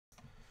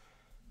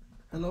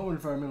Hello,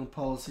 Environmental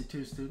Policy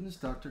 2 students.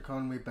 Dr.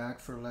 Conway back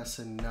for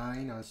Lesson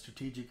 9 on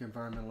Strategic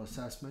Environmental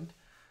Assessment.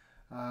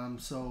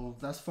 So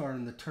thus far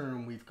in the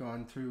term, we've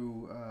gone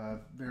through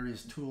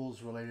various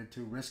tools related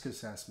to risk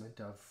assessment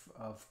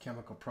of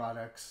chemical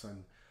products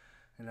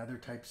and other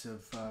types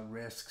of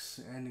risks,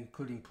 and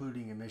including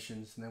polluting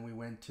emissions. And then we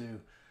went to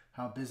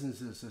how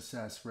businesses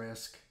assess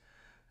risk.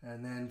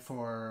 And then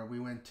we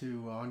went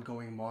to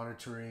ongoing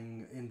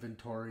monitoring,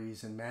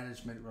 inventories, and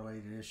management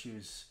related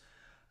issues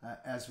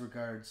as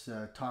regards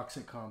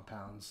toxic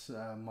compounds,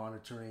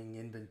 monitoring,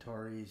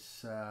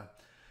 inventories,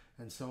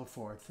 and so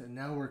forth. And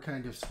now we're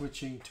kind of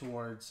switching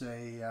towards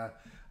a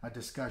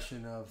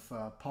discussion of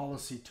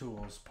policy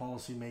tools,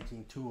 policy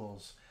making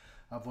tools,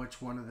 of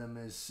which one of them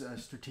is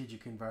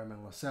strategic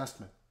environmental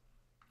assessment.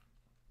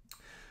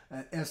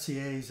 SEA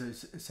is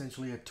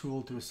essentially a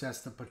tool to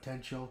assess the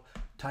potential,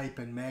 type,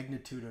 and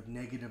magnitude of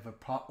negative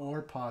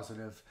or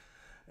positive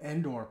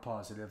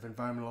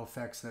environmental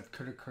effects that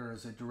could occur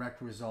as a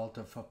direct result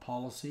of a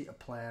policy, a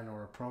plan,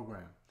 or a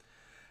program.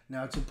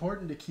 Now, it's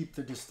important to keep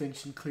the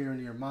distinction clear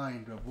in your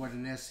mind of what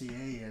an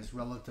SEA is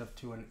relative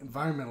to an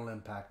environmental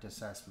impact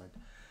assessment.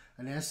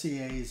 An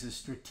SEA is a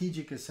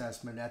strategic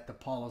assessment at the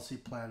policy,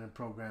 plan, and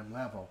program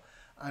level.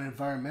 An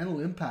environmental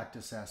impact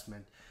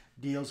assessment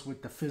deals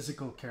with the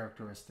physical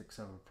characteristics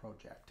of a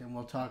project. And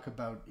we'll talk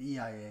about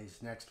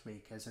EIAs next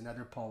week as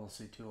another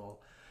policy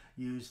tool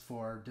used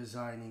for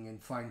designing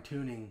and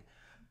fine-tuning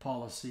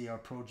policy or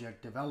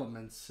project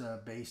developments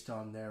based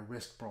on their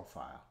risk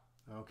profile.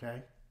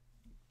 Okay?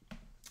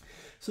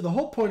 So the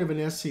whole point of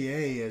an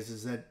SEA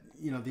is that,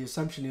 the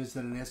assumption is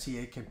that an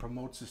SEA can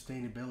promote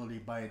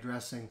sustainability by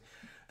addressing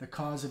the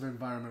cause of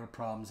environmental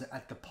problems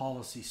at the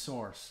policy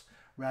source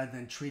rather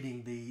than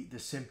treating the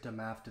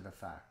symptom after the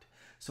fact.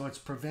 So it's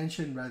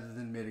prevention rather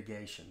than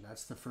mitigation.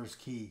 That's the first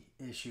key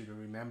issue to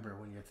remember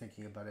when you're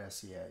thinking about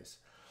SEAs.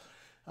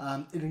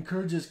 It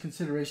encourages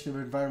consideration of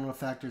environmental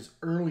factors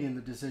early in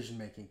the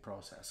decision-making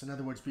process. In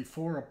other words,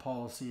 before a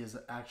policy is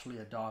actually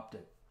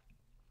adopted,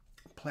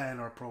 plan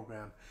or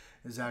program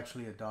is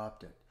actually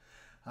adopted.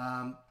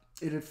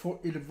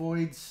 It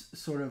avoids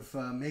sort of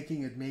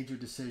making a major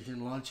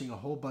decision, launching a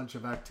whole bunch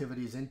of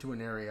activities into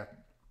an area,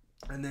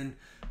 and then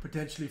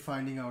potentially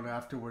finding out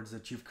afterwards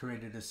that you've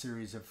created a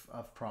series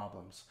of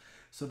problems.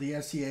 So the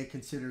SEA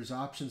considers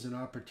options and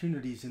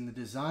opportunities in the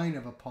design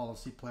of a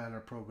policy, plan, or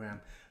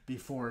program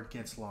before it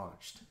gets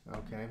launched.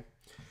 Okay?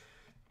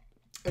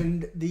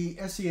 And the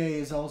SEA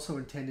is also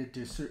intended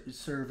to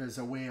serve as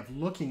a way of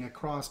looking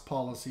across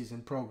policies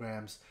and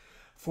programs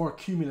for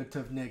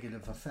cumulative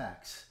negative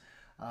effects.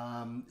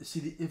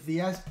 If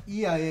the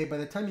EIA, by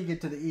the time you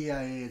get to the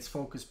EIA, it's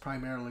focused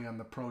primarily on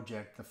the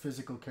project, the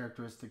physical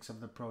characteristics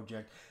of the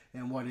project,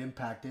 and what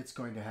impact it's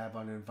going to have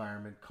on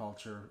environment,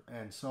 culture,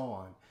 and so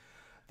on.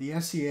 The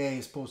SEA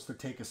is supposed to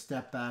take a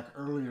step back,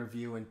 earlier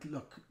view, and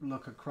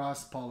look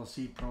across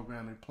policy,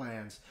 program, and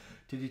plans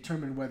to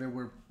determine whether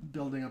we're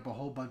building up a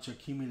whole bunch of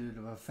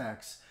cumulative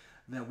effects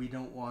that we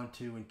don't want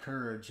to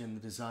encourage in the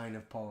design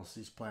of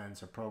policies,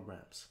 plans, or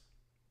programs.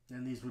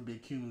 And these would be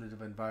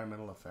cumulative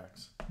environmental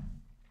effects.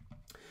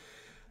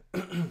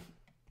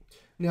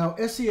 Now,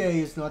 SEA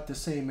is not the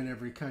same in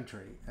every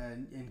country.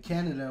 And in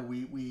Canada,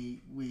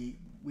 we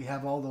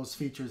have all those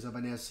features of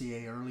an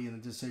SEA early in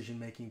the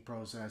decision-making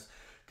process,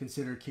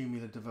 consider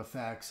cumulative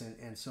effects,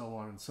 and so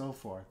on and so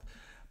forth.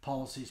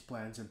 Policies,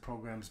 plans, and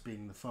programs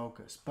being the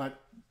focus. But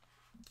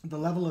the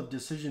level of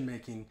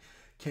decision-making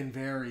can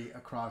vary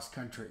across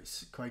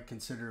countries quite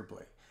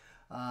considerably.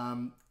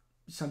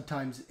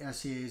 Sometimes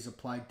SEA is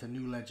applied to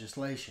new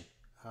legislation.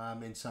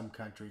 In some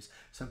countries.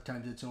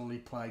 Sometimes it's only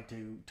applied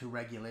to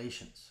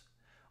regulations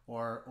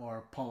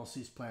or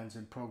policies, plans,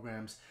 and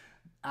programs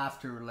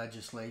after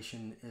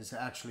legislation is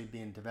actually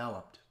being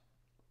developed.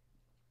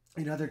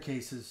 In other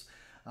cases,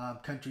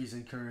 countries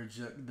encourage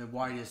the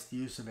widest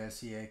use of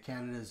SEA.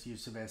 Canada's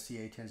use of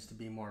SEA tends to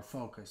be more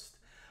focused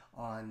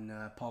on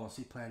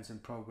policy, plans,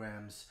 and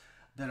programs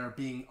that are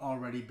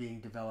already being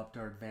developed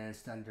or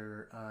advanced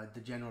under the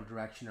general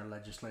direction or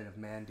legislative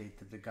mandate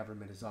that the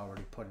government has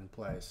already put in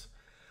place.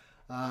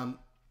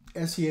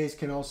 SEAs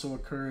can also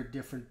occur at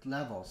different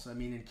levels. I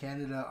mean, in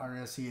Canada,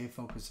 our SEA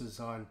focuses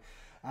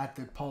at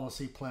the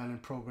policy, plan, and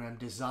program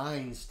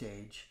design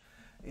stage.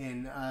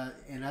 In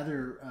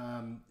other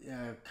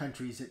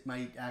countries, it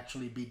might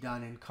actually be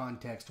done in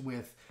context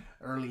with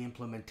early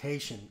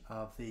implementation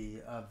of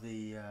the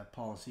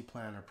policy,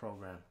 plan, or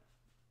program.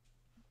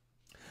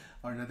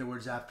 Or in other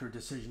words, after a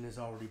decision has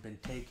already been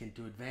taken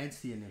to advance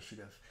the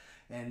initiative,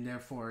 and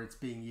therefore it's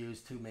being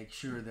used to make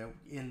sure that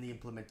in the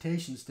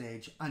implementation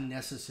stage,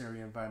 unnecessary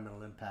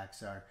environmental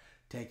impacts are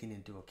taken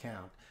into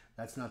account.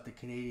 That's not the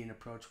Canadian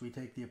approach. We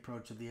take the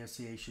approach of the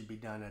SEA should be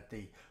done at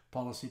the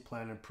policy,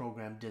 plan, and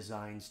program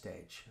design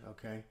stage.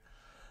 Okay,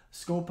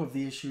 scope of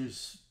the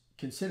issues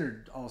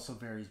considered also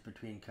varies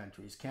between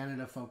countries.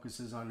 Canada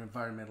focuses on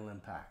environmental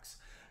impacts,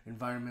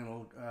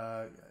 environmental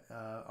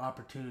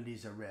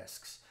opportunities or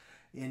risks.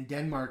 In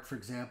Denmark, for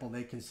example,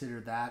 they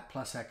consider that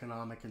plus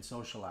economic and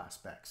social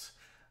aspects.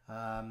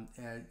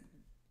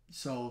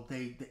 So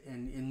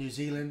in New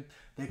Zealand,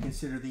 they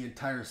consider the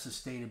entire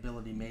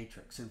sustainability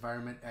matrix: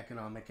 environment,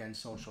 economic, and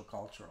social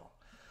cultural.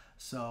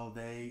 So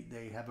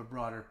they have a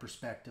broader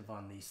perspective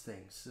on these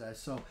things.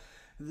 So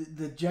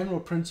the general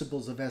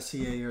principles of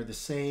SEA are the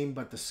same,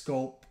 but the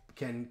scope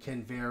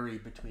can vary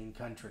between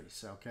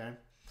countries. Okay.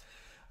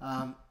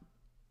 Um,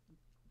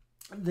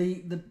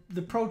 the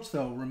approach,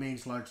 though,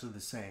 remains largely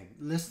the same.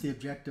 List the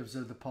objectives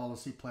of the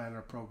policy plan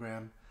or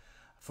program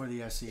for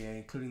the SEA,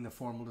 including the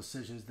formal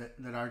decisions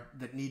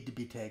that need to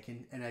be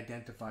taken, and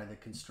identify the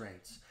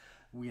constraints.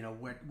 You know,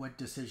 what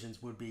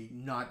decisions would be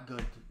not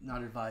good,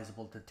 not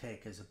advisable to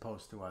take as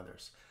opposed to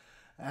others.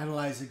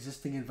 Analyze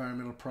existing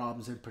environmental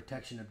problems and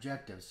protection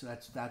objectives. So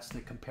that's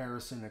the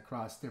comparison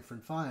across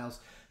different files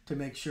to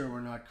make sure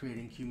we're not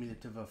creating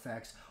cumulative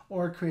effects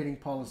or creating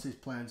policies,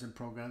 plans, and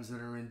programs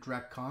that are in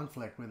direct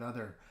conflict with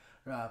other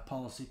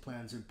policy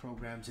plans and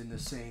programs in the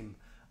same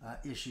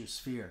issue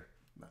sphere.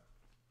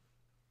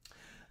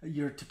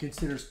 You're to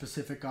consider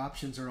specific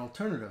options or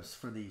alternatives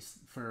for these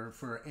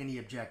for any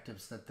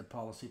objectives that the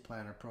policy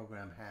plan or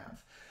program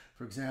have.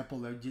 For example,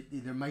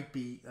 there might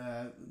be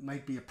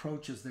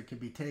approaches that can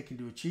be taken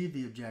to achieve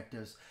the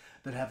objectives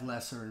that have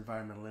lesser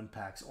environmental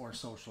impacts or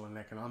social and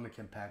economic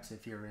impacts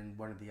if you're in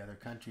one of the other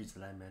countries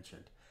that I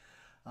mentioned.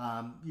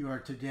 You are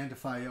to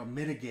identify or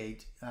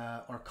mitigate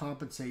or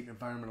compensate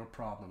environmental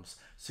problems,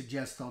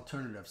 suggest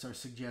alternatives, or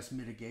suggest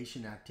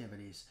mitigation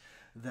activities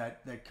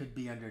that could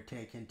be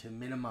undertaken to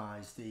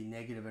minimize the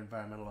negative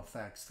environmental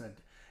effects that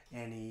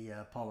any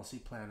policy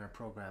plan or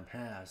program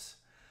has.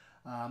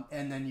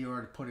 And then you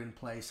are to put in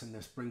place, and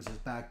this brings us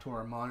back to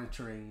our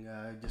monitoring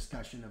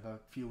discussion of a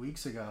few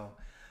weeks ago,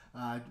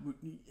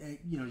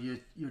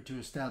 you're to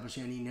establish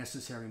any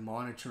necessary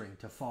monitoring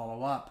to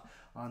follow up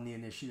on the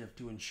initiative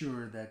to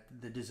ensure that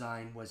the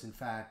design was in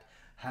fact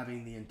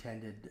having the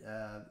intended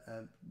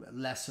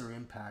lesser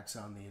impacts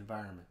on the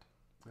environment.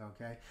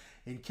 Okay.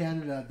 In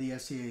Canada, the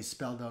SEA is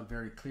spelled out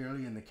very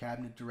clearly in the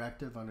Cabinet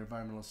Directive on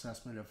Environmental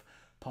Assessment of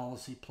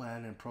Policy,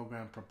 Plan, and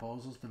Program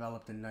Proposals,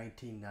 developed in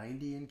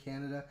 1990 in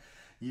Canada.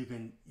 You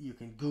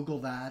can Google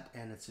that,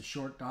 and it's a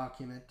short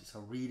document,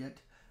 so read it.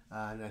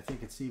 And I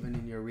think it's even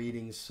in your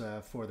readings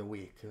for the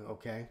week.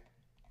 Okay.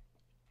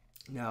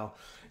 Now,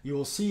 you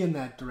will see in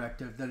that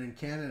directive that in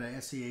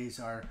Canada, SEAs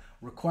are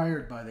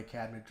required by the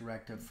Cabinet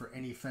Directive for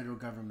any federal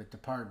government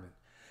department.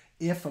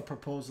 If a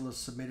proposal is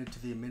submitted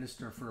to the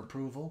Minister for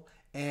approval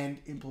and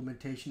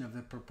implementation of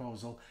the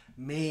proposal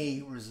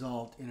may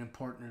result in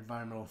important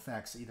environmental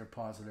effects, either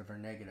positive or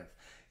negative.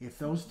 If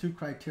those two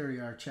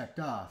criteria are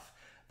checked off,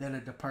 then a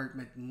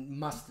department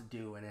must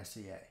do an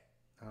SEA.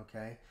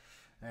 Okay?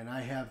 And I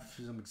have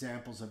some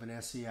examples of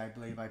an SEA. I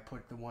believe I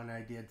put the one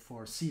I did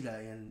for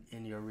CETA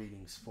in your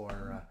readings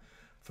for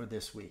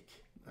this week.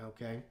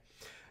 Okay?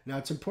 Now,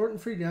 it's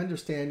important for you to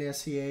understand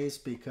SEAs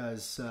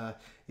because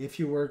if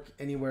you work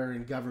anywhere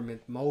in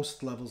government,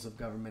 most levels of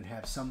government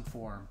have some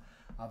form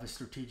of a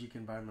strategic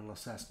environmental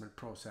assessment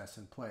process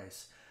in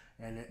place.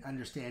 And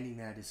understanding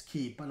that is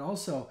key. But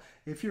also,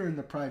 if you're in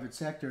the private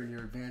sector and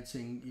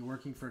you're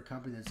working for a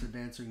company that's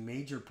advancing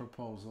major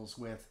proposals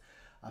with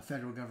a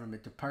federal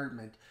government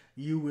department,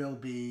 you will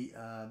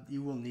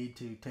need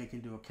to take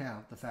into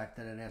account the fact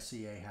that an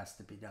SEA has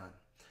to be done.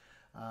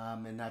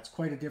 And that's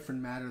quite a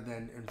different matter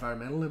than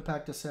environmental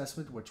impact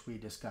assessment, which we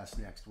discuss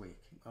next week.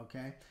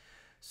 Okay,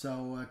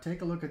 so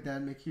take a look at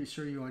that. Make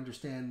sure you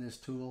understand this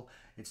tool.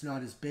 It's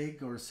not as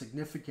big or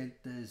significant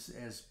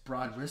as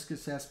broad risk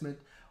assessment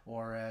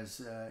or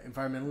as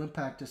environmental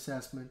impact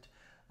assessment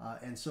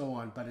and so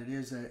on, but it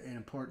is an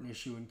important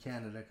issue in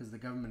Canada because the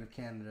government of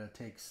Canada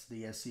takes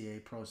the SEA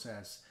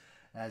process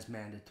as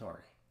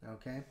mandatory.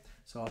 Okay,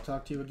 so I'll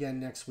talk to you again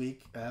next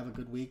week. Have a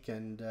good week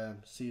and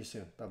see you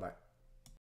soon. Bye-bye.